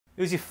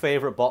Who's your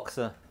favourite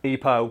boxer?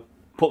 Ippo,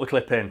 put the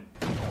clip in.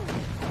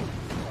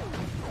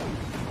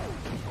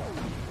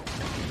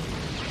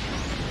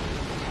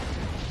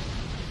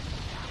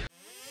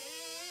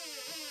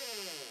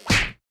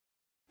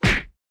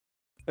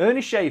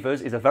 Earnie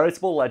Shavers is a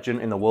veritable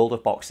legend in the world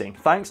of boxing,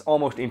 thanks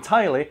almost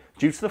entirely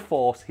due to the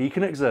force he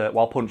can exert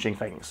while punching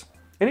things.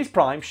 In his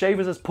prime,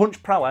 Shavers'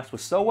 punch prowess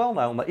was so well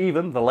known that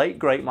even the late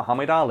great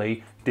Muhammad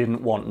Ali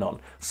didn't want none,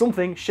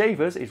 something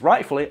Shavers is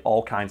rightfully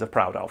all kinds of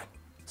proud of.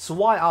 So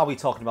why are we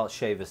talking about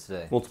Shavers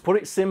today? Well, to put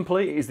it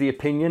simply, it is the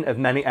opinion of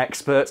many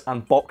experts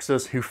and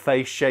boxers who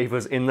face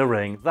Shavers in the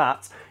ring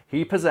that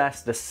he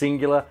possessed the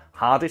singular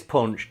hardest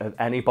punch of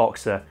any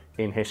boxer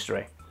in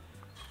history.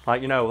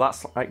 Like, you know,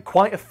 that's like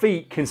quite a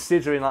feat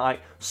considering that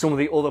like some of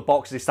the other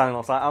boxers he's standing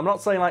on. Like, I'm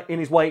not saying like in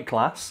his weight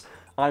class,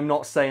 I'm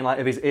not saying like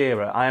of his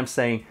era, I am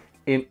saying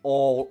in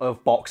all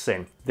of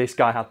boxing, this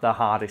guy had the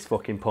hardest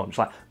fucking punch.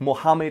 Like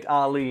Muhammad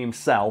Ali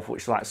himself,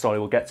 which like story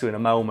we'll get to in a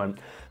moment,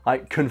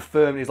 like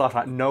confirmed in his life,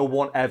 like no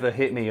one ever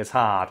hit me as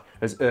hard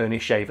as Earnie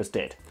Shavers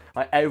did.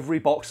 Like every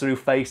boxer who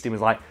faced him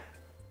was like,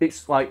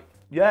 it's like,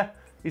 yeah,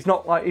 he's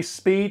not like, his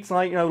speed's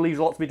like, you know, leaves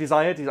a lot to be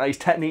desired. His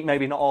technique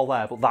maybe not all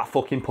there, but that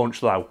fucking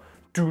punch though,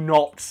 do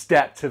not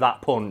step to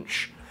that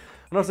punch.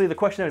 And obviously the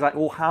question is like,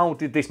 well, how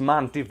did this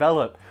man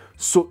develop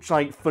such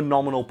like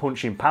phenomenal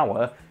punching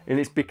power? And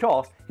it's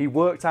because he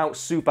worked out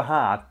super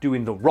hard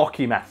doing the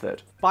Rocky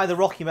method. By the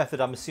Rocky method,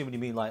 I'm assuming you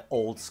mean like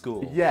old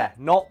school. Yeah,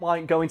 not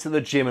like going to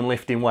the gym and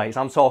lifting weights.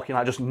 I'm talking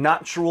like just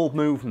natural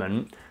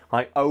movement,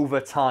 like over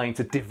time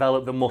to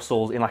develop the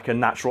muscles in like a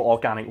natural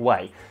organic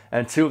way.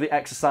 And two of the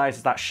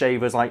exercises that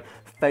Shavers like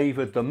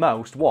favoured the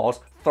most was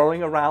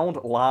throwing around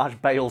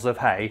large bales of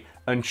hay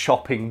and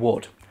chopping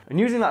wood. And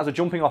using that as a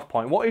jumping off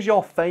point, what is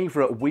your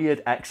favourite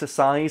weird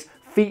exercise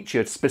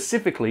featured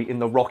specifically in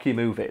the Rocky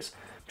movies?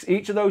 Because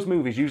each of those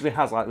movies usually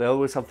has, like, they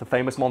always have the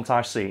famous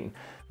montage scene.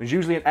 There's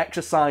usually an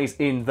exercise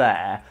in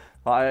there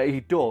that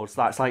he does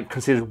that's like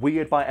considered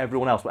weird by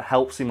everyone else, but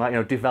helps him, like, you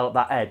know, develop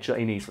that edge that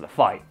he needs for the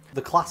fight.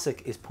 The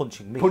classic is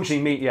punching meat.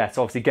 Punching meat, yeah,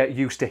 to obviously get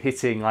used to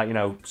hitting, like, you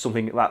know,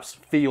 something that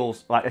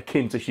feels like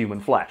akin to human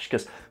flesh.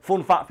 Because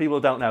fun fact, people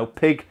who don't know,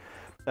 pig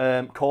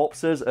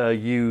corpses are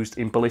used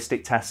in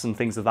ballistic tests and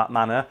things of that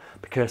manner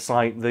because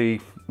like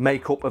the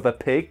makeup of a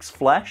pig's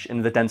flesh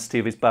and the density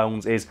of his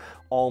bones is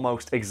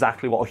almost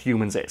exactly what a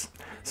human's is.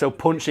 So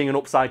punching an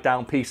upside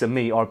down piece of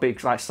meat or a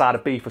big like side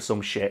of beef or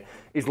some shit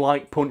is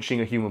like punching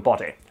a human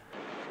body.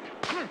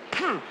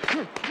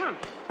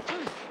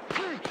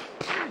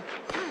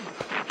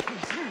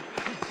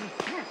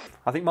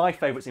 I think my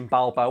favourite's in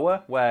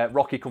Balboa, where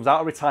Rocky comes out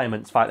of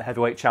retirement to fight the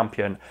heavyweight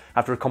champion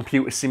after a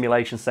computer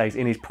simulation says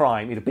in his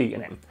prime he'd have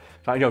beaten him.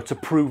 Like, you know, to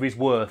prove his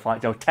worth,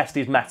 like, you know, test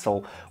his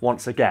mettle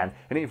once again.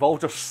 And it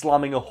involves just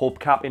slamming a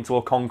hubcap into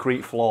a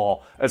concrete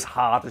floor as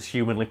hard as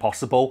humanly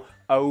possible,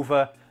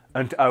 over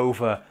and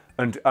over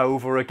and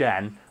over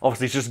again.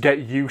 Obviously, just get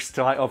used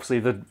to, like, obviously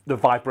the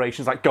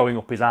vibrations, like, going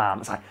up his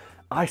arm. It's like,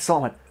 I saw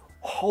him, like,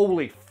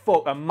 holy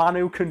fuck, a man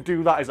who can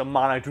do that is a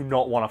man I do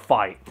not want to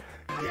fight.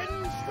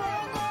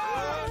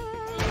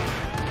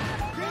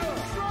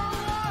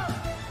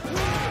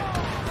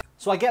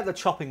 So I get that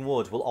chopping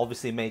wood will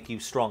obviously make you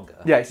stronger.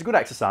 Yeah, it's a good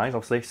exercise,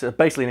 obviously. It's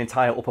basically an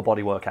entire upper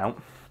body workout.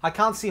 I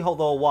can't see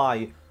though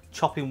why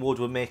chopping wood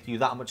would make you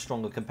that much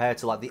stronger compared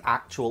to like the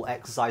actual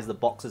exercise the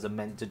boxers are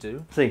meant to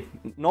do. See,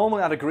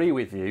 normally I'd agree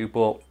with you,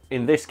 but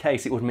in this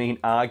case it would mean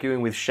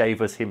arguing with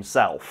Shavers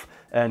himself.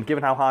 And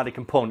given how hard he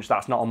can punch,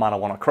 that's not a man I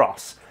want to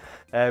cross.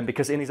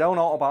 Because in his own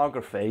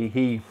autobiography,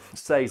 he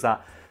says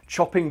that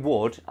chopping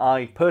wood,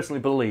 I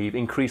personally believe,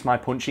 increased my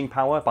punching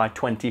power by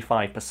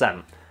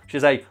 25%. Which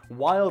is a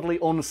wildly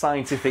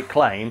unscientific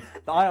claim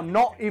that I am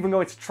not even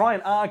going to try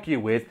and argue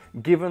with,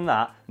 given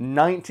that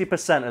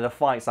 90% of the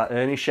fights that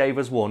Earnie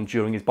Shavers won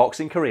during his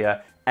boxing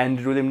career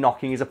ended with him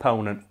knocking his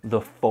opponent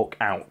the fuck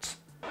out.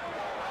 There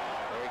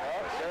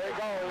he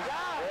goes.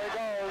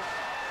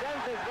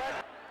 Sends his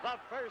red. The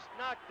first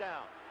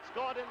knockdown.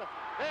 Scored in the...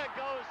 There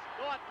goes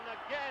Norton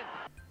again.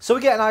 So we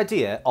get an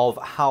idea of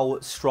how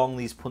strong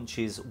these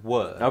punches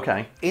were.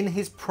 Okay. In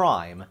his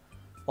prime,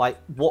 like,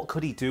 what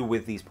could he do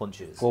with these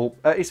punches? Well,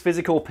 at his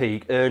physical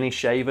peak, Earnie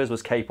Shavers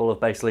was capable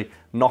of basically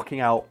knocking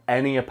out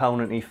any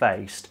opponent he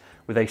faced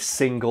with a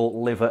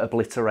single liver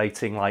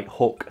obliterating like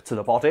hook to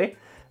the body.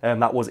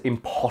 That was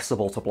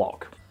impossible to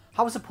block.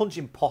 How was a punch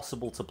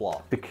impossible to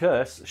block?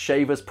 Because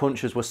Shavers'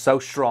 punches were so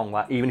strong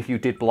that even if you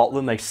did block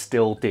them, they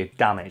still did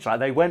damage. Like,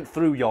 they went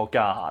through your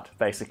guard,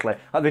 basically.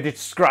 Like, they did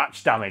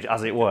scratch damage,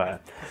 as it were.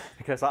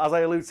 Because, like, as I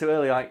alluded to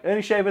earlier, like,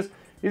 Earnie Shavers,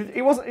 he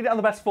didn't have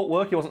the best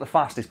footwork, he wasn't the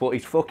fastest, but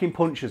his fucking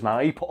punches,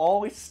 man, he put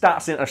all his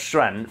stats into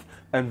strength,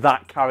 and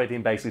that carried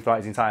him basically throughout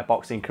his entire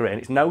boxing career. And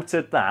it's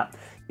noted that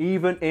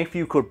even if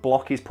you could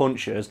block his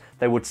punches,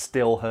 they would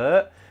still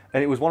hurt.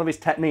 And it was one of his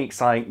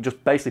techniques, like,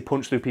 just basically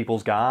punch through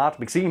people's guard,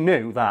 because he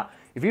knew that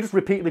if you just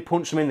repeatedly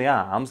punch them in the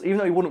arms, even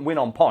though he wouldn't win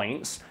on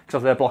points,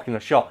 because they're blocking the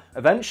shot,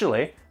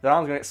 eventually their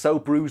arms are going to get so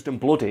bruised and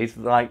bloodied,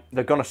 like,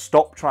 they're going to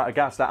stop trying to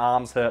gas their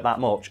arms hurt that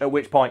much, at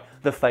which point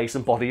the face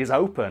and body is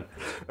open.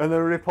 And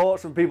there are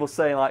reports from people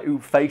saying, like, who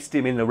faced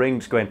him in the ring,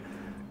 just going,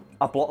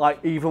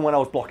 like, even when I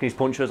was blocking his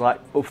punches, like,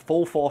 a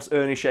full force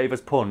Earnie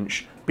Shavers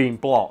punch being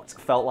blocked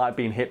felt like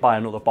being hit by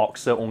another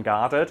boxer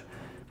unguarded.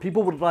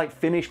 People would, like,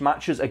 finish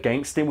matches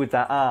against him with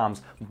their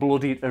arms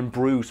bloodied and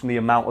bruised from the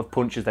amount of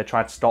punches they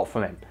tried to stop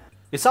from him.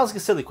 It sounds like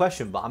a silly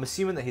question, but I'm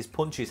assuming that his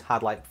punches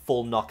had, like,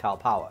 full knockout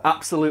power.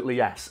 Absolutely,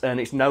 yes. And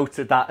it's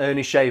noted that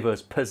Earnie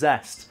Shavers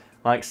possessed,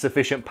 like,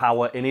 sufficient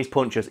power in his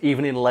punches,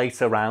 even in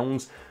later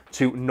rounds,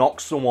 to knock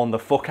someone the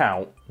fuck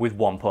out with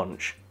one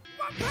punch.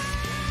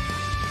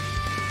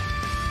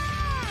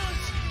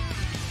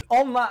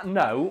 On that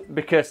note,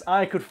 because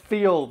I could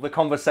feel the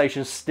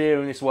conversation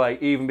steering this way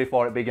even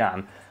before it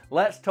began,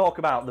 let's talk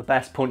about the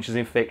best punches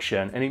in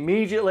fiction, and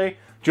immediately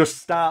just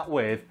start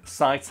with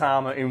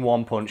Saitama in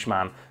One Punch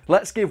Man.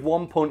 Let's give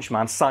One Punch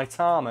Man,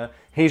 Saitama,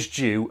 his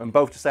due, and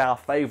both to say our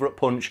favourite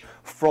punch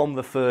from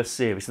the first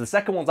series. So the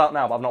second one's out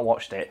now, but I've not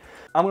watched it.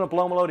 I'm going to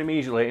blow my load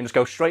immediately and just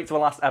go straight to the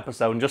last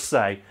episode and just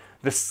say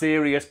the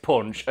serious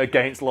punch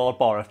against Lord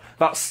Boris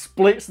that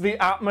splits the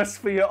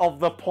atmosphere of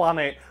the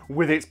planet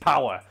with its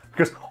power.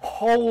 Because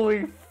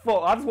holy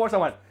fuck, I just watched that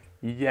and went,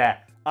 yeah,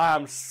 I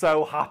am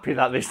so happy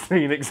that this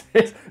scene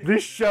exists.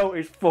 This show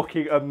is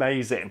fucking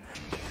amazing.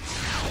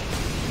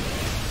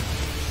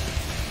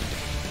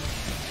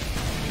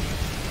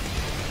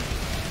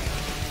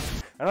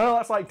 And I know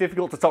that's, like,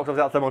 difficult to talk about,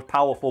 that's the most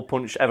powerful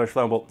punch ever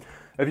thrown, but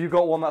have you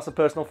got one that's a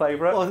personal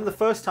favourite? Well, I think the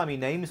first time he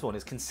names one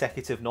is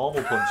consecutive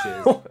normal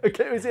punches.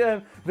 Okay, is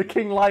it the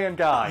King Lion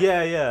guy?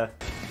 Yeah, yeah.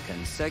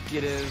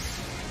 Consecutive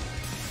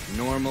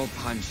normal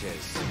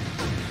punches.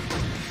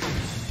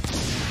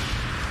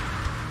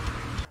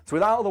 So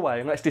with that out of the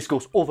way, let's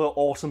discuss other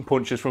awesome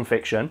punches from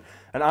fiction.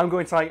 And I'm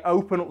going to, like,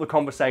 open up the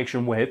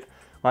conversation with,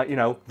 like, you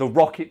know, the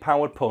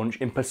rocket-powered punch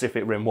in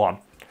Pacific Rim 1.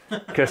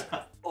 Because,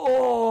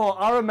 oh,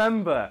 I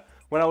remember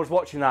when I was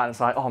watching that, and it's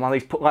like, oh man,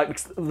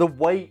 the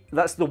weight,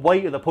 that's the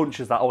weight of the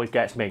punches that always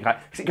gets me.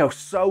 Like, 'cause it goes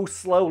so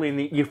slowly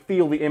and you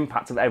feel the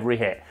impact of every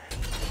hit.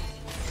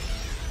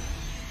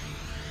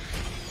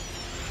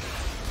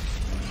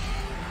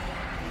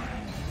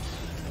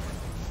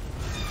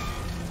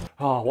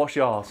 Oh, what's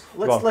yours?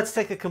 Let's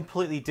take a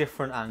completely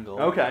different angle.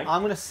 Okay.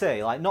 I'm gonna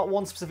say, like, not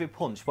one specific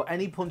punch, but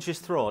any punches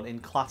thrown in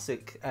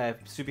classic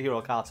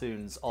superhero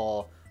cartoons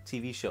or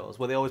TV shows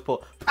where they always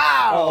put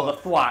pow! Oh, the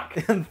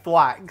thwack. And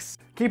thwacks.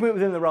 Keeping it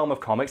within the realm of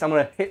comics, I'm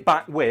going to hit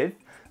back with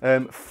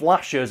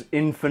Flash's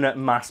Infinite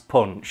Mass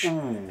Punch.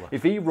 Ooh.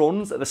 If he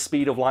runs at the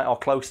speed of light or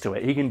close to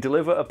it, he can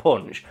deliver a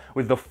punch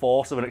with the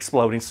force of an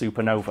exploding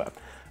supernova.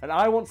 And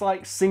I want to,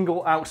 like,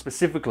 single out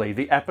specifically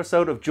the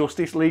episode of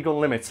Justice League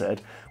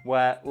Unlimited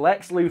where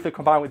Lex Luthor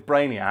combined with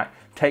Brainiac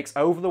takes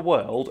over the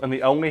world and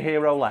the only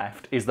hero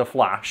left is the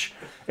Flash.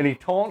 And he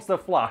taunts the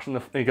Flash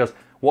and he goes,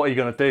 what are you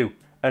going to do?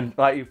 And,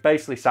 like, he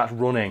basically starts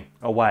running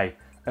away.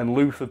 And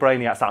Luthor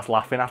Brainiac starts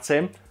laughing at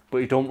him, but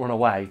he don't run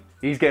away.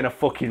 He's getting a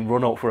fucking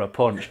run up for a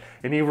punch.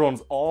 And he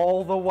runs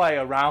all the way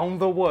around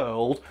the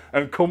world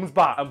and comes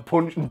back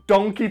and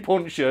donkey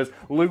punches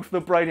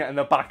Luthor Brainiac in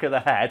the back of the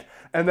head.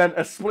 And then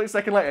a split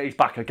second later, he's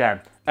back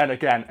again and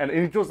again. And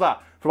he does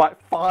that for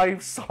like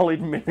 5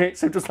 solid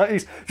minutes. Of just like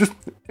these just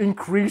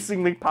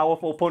increasingly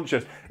powerful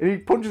punches. And he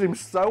punches him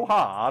so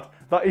hard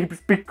that he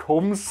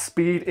becomes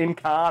Speed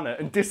incarnate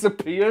and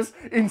disappears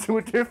into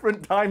a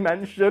different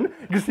dimension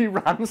because he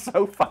ran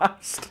so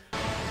fast.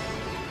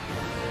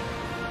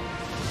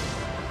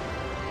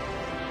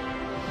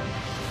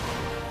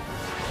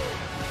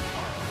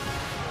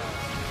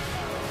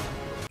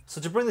 So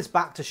to bring this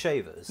back to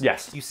Shavers,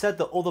 yes, you said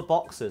that other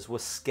boxers were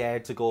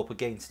scared to go up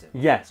against him.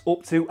 Yes,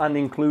 up to and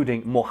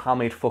including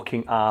Muhammad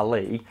fucking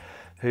Ali,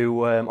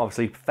 who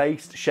obviously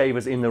faced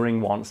Shavers in the ring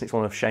once. It's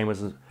one of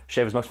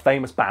Shavers' most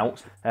famous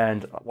bouts.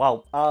 And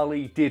while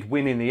Ali did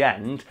win in the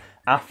end,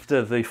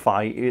 after the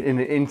fight, in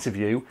an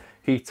interview,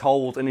 he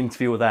told an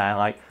interviewer there,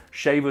 like,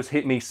 Shavers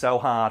hit me so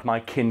hard my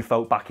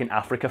kinfolk back in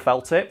Africa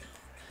felt it.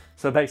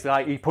 So basically,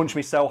 like, he punched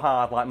me so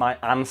hard like my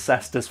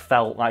ancestors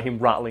felt like him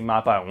rattling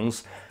my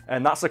bones.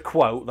 And that's a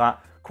quote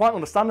that, quite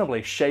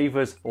understandably,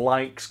 Shavers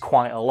likes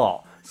quite a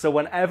lot. So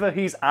whenever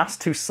he's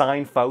asked to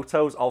sign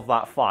photos of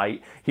that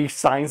fight, he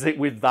signs it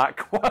with that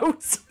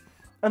quote.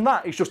 And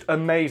that is just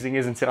amazing,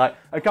 isn't it? Like,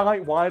 a guy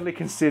widely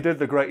considered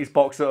the greatest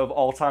boxer of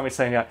all time is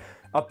saying, like,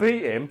 I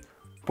beat him,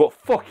 but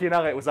fucking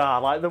hell, it was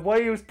hard. Like, the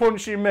way he was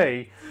punching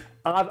me,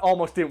 I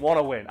almost didn't want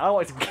to win. I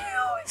wanted to kill.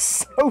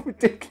 It's so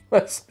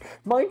ridiculous.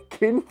 My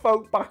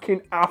kinfolk back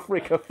in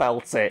Africa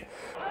felt it.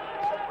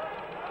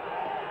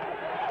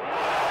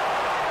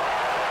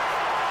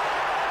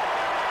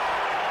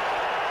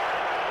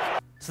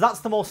 So So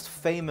that's the most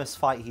famous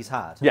fight he's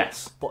had.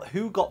 Yes. But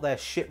who got their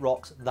shit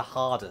rocked the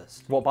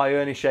hardest? What, by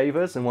Earnie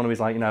Shavers and one of his,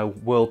 like, you know,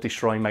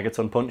 world-destroying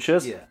megaton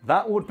punches? Yeah.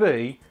 That would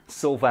be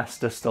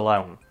Sylvester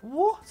Stallone.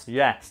 What?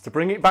 Yes, to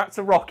bring it back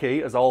to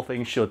Rocky, as all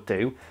things should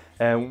do,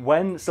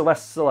 when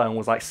Sylvester Stallone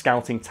was, like,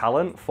 scouting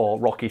talent for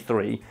Rocky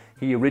 3,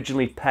 he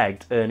originally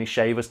pegged Earnie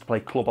Shavers to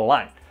play Clubber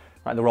Lang,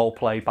 like the role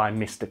played by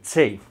Mr.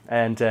 T.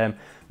 And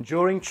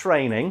during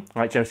training,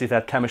 like, generally they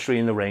had chemistry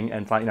in the ring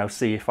and, like, you know,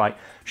 see if, like,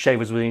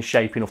 Shavers was in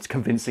shape enough to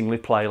convincingly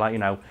play, like, you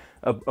know,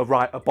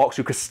 a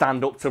boxer who could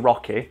stand up to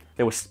Rocky.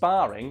 They were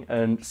sparring,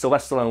 and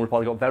Sylvester Stallone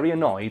reportedly got very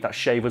annoyed that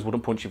Shavers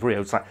wouldn't punch him for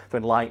real. It's like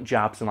throwing light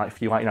jabs and, like, a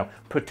few, like, you know,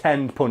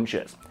 pretend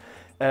punches.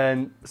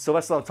 And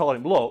Sylvester Stallone told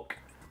him, look,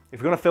 if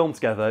you're going to film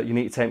together, you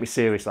need to take me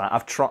seriously.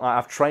 I've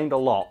trained a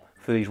lot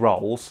for these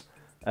roles.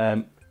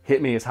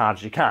 Hit me as hard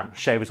as you can.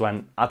 Shavers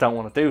went, I don't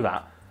want to do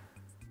that.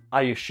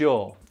 Are you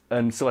sure?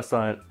 And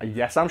Sylvester went,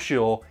 yes, I'm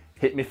sure.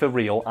 Hit me for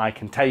real. I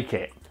can take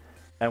it.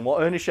 And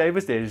what Earnie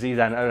Shavers did is he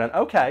then went,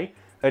 okay,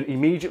 and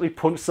immediately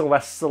punched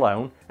Sylvester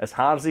Stallone as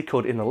hard as he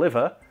could in the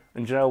liver.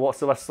 And do you know what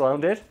Sylvester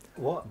Stallone did?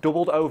 What?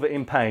 Doubled over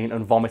in pain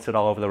and vomited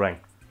all over the ring.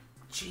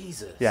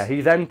 Jesus. Yeah, he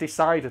then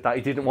decided that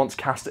he didn't want to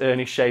cast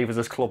Earnie Shavers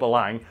as Clubber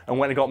Lang and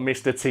went and got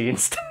Mr. T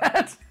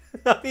instead.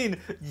 I mean,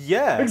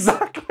 yeah.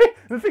 Exactly.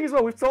 The thing is,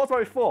 well, we've talked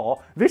about it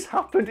before, this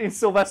happened in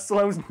Sylvester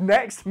Stallone's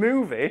next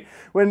movie.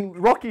 When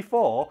Rocky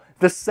IV,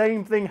 the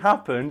same thing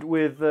happened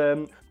with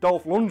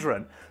Dolph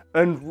Lundgren.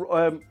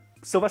 And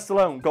Sylvester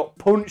Stallone got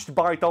punched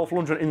by Dolph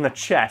Lundgren in the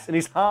chest and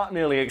his heart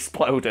nearly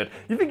exploded.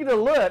 You think he'd have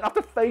learned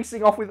after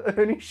facing off with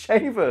Earnie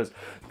Shavers?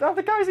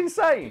 The guy's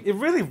insane. It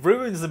really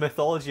ruins the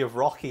mythology of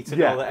Rocky to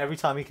know that every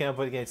time he came up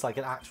against, like,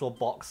 an actual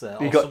boxer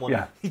or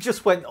someone, he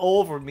just went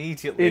over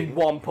immediately. In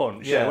one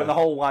punch, when the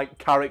whole, like,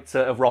 character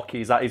of Rocky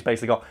is that he's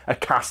basically got a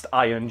cast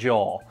iron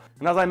jaw.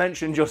 And as I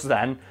mentioned just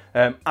then,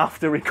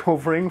 after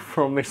recovering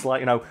from this, like,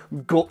 you know,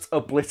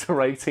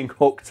 gut-obliterating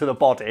hook to the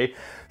body,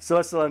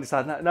 Sylvester Stallone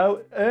decided,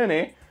 no,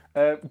 Ernie,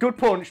 good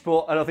punch,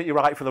 but I don't think you're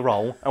right for the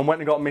role, and went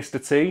and got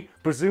Mr. T,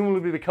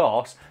 presumably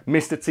because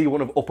Mr. T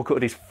wouldn't have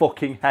uppercutted his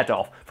fucking head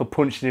off for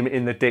punching him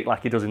in the dick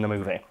like he does in the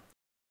movie.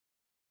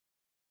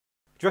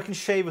 Do you reckon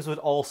Shavers would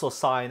also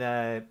sign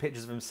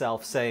pictures of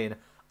himself saying,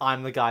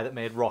 I'm the guy that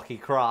made Rocky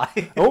cry?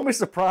 I won't be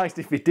surprised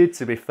if he did,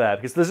 to be fair,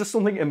 because there's just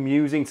something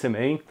amusing to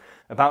me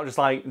about just,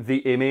 like, the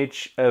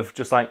image of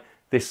just, like,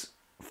 this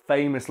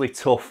famously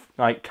tough,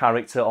 like,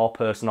 character or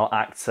person or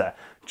actor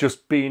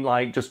just being,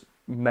 like, just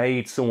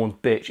made someone's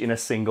bitch in a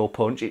single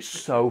punch. It's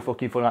so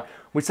fucking funny. Like,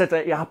 we said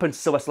that it happened to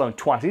Sylvester Stallone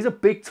twice. He's a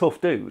big,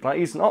 tough dude. Like,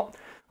 he's not...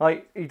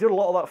 Like, he did a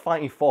lot of that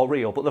fighting for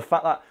real, but the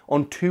fact that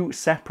on 2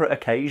 separate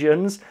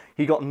occasions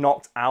he got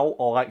knocked out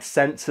or, like,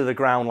 sent to the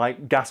ground,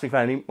 like, gasping for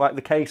air. Like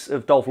the case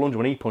of Dolph Lundgren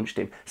when he punched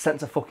him,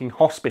 sent to fucking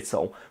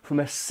hospital from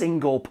a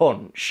single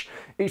punch.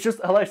 It's just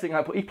hilarious thing.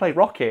 Like, he played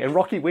Rocky, and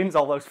Rocky wins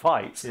all those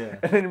fights. Yeah.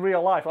 And in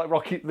real life, like,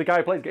 Rocky, the guy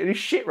who plays, getting his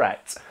shit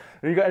wrecked.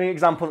 Have you got any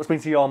example that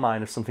springs to your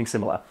mind of something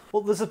similar?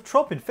 Well, there's a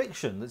trope in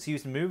fiction that's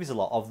used in movies a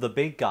lot of the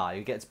big guy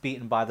who gets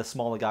beaten by the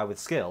smaller guy with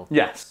skill.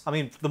 Yes. I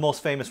mean, the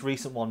most famous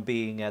recent one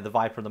being the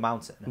Viper of the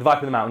Mountain. The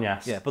Viper of the Mountain,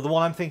 yes. Yeah, but the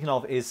one I'm thinking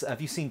of is, have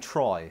you seen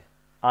Troy?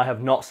 I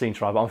have not seen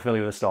Troy, but I'm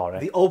familiar with the story.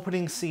 The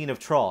opening scene of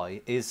Troy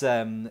is,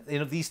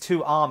 these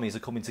two armies are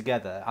coming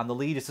together, and the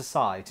leaders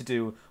decide to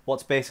do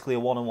what's basically a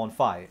one-on-one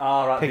fight.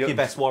 Right, Pick your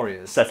best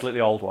warriors. Settle it the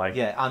old way.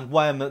 Yeah, and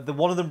when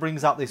one of them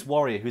brings out this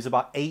warrior who's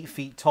about 8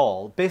 feet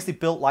tall, basically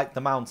built like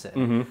the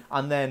Mountain,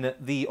 and then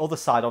the other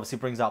side obviously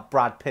brings out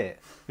Brad Pitt,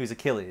 who's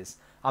Achilles,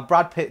 and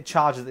Brad Pitt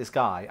charges at this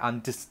guy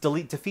and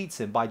defeats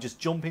him by just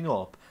jumping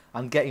up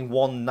and getting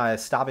one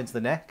stab into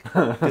the neck,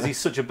 because he's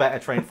such a better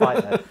trained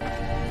fighter.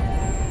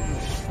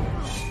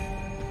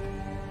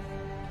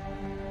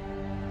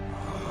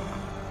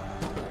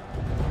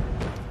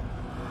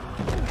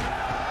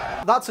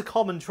 That's a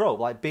common trope,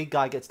 like big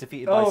guy gets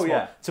defeated by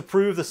small, to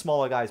prove the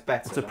smaller guy's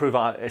better. To prove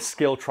that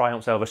skill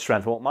triumphs over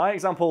strength. Well, my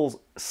example's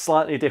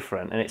slightly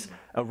different, and it's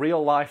a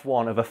real life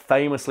one of a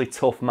famously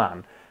tough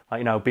man, like,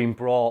 you know, being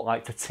brought,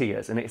 like, to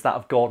tears, and it's that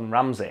of Gordon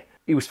Ramsay.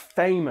 He was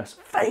famous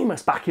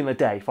back in the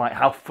day for, like,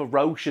 how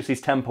ferocious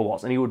his temper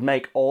was, and he would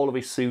make all of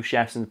his sous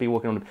chefs and people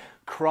working on him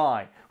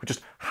cry with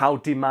just how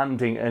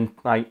demanding and,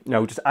 like, you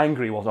know, just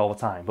angry he was all the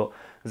time. But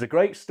there's a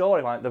great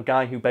story, like, the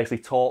guy who basically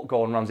taught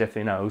Gordon Ramsay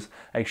everything he knows,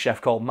 a chef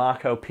called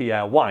Marco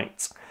Pierre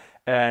White.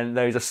 And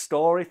there's a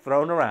story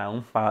thrown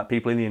around by, like,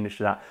 people in the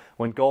industry that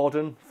when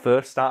Gordon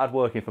first started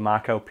working for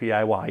Marco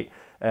Pierre White,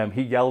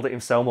 he yelled at him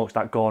so much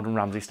that Gordon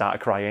Ramsay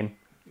started crying.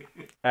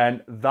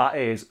 And that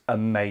is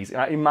amazing.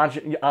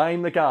 Imagine,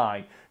 I'm the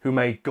guy who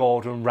made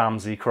Gordon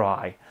Ramsay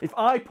cry. If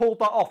I pulled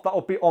that off, that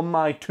would be on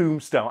my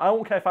tombstone. I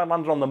don't care if I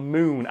landed on the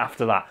moon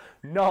after that.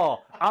 No,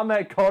 I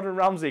made Gordon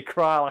Ramsay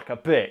cry like a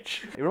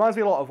bitch. It reminds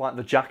me a lot of, like,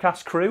 the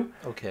Jackass crew.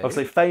 Okay.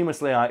 Obviously,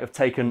 famously, like, have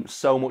taken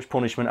so much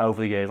punishment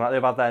over the years. Like,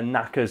 they've had their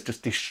knackers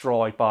just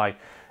destroyed by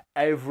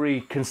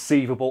every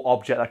conceivable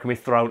object that can be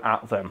thrown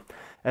at them.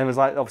 And there's,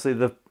 like,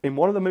 obviously, in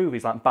one of the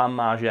movies, like Bam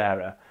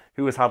Margera,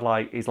 who has had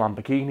like his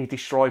Lamborghini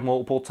destroyed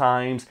multiple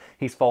times.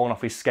 He's fallen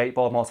off his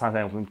skateboard more times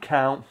than anyone can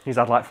count. He's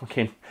had like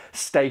fucking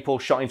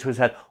staples shot into his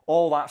head,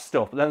 all that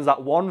stuff. But then there's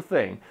that one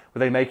thing where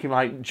they make him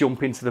like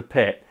jump into the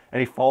pit and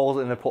he falls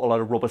and they put a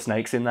load of rubber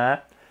snakes in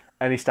there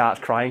and he starts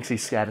crying because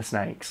he's scared of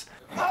snakes.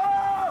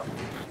 Oh!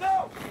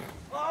 No!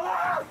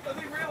 Oh, are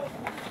they real?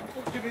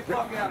 Get me the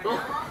fuck out of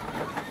here.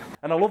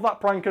 And I love that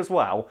prank as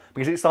well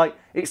because it's like,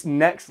 it's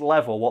next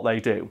level what they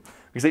do.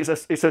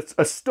 Because it's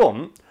a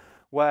stunt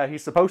where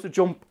he's supposed to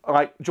jump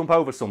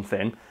over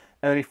something and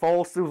then he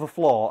falls through the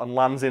floor and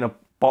lands in a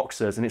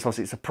boxers and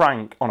it's a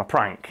prank on a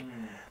prank.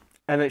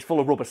 And then it's full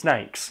of rubber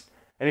snakes.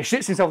 And he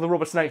shits himself with the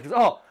rubber snakes and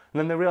goes, oh! And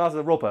then they realise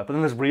they're rubber, but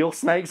then there's real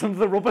snakes under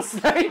the rubber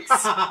snakes.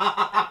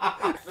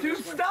 Dude,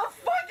 stop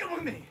fucking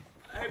with me!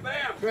 Hey,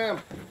 Bam! Bam.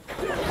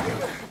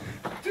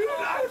 Dude,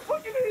 I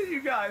fucking hate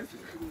you guys!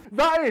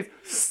 That is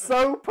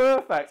so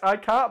perfect. I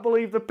can't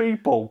believe the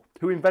people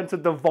who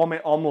invented the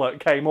vomit omelette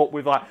came up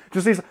with like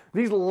just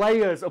these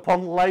layers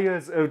upon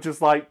layers of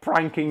just like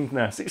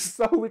prankingness. It's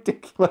so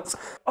ridiculous.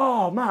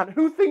 Oh man,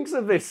 who thinks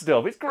of this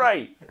stuff? It's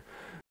great.